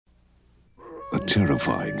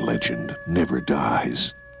terrifying legend never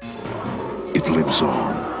dies. It lives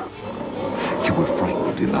on. You were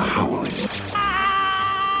frightened in the Howling.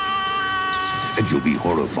 And you'll be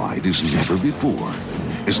horrified as never before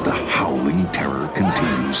as the Howling terror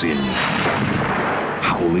continues in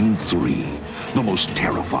Howling 3, the most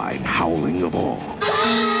terrifying howling of all.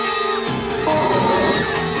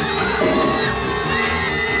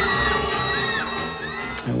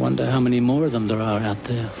 I wonder how many more of them there are out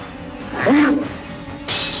there.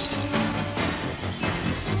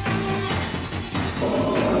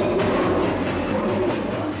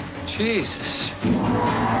 Jesus.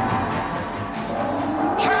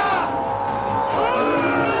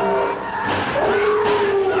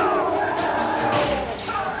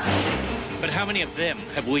 But how many of them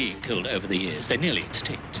have we killed over the years? They're nearly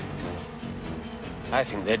extinct. I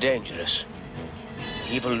think they're dangerous.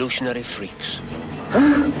 Evolutionary freaks.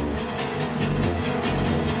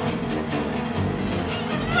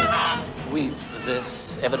 We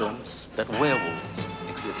possess evidence that werewolves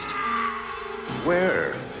exist.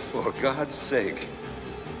 Where, for God's sake?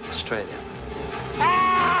 Australia.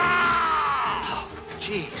 Oh,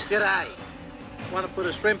 jeez. G'day. Want to put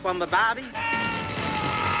a shrimp on the barbie?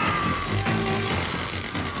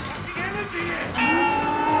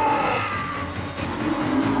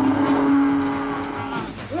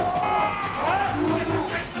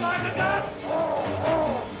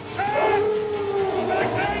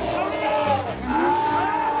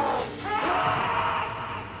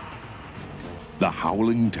 The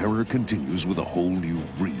Howling terror continues with a whole new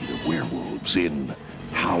breed of werewolves in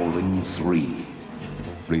Howling 3.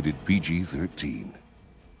 Rated PG-13.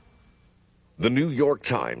 The New York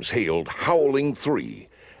Times hailed Howling 3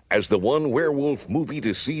 as the one werewolf movie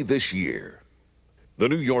to see this year. The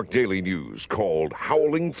New York Daily News called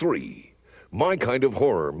Howling 3 my kind of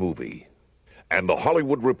horror movie. And The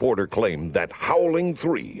Hollywood Reporter claimed that Howling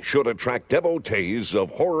 3 should attract devotees of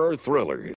horror thrillers.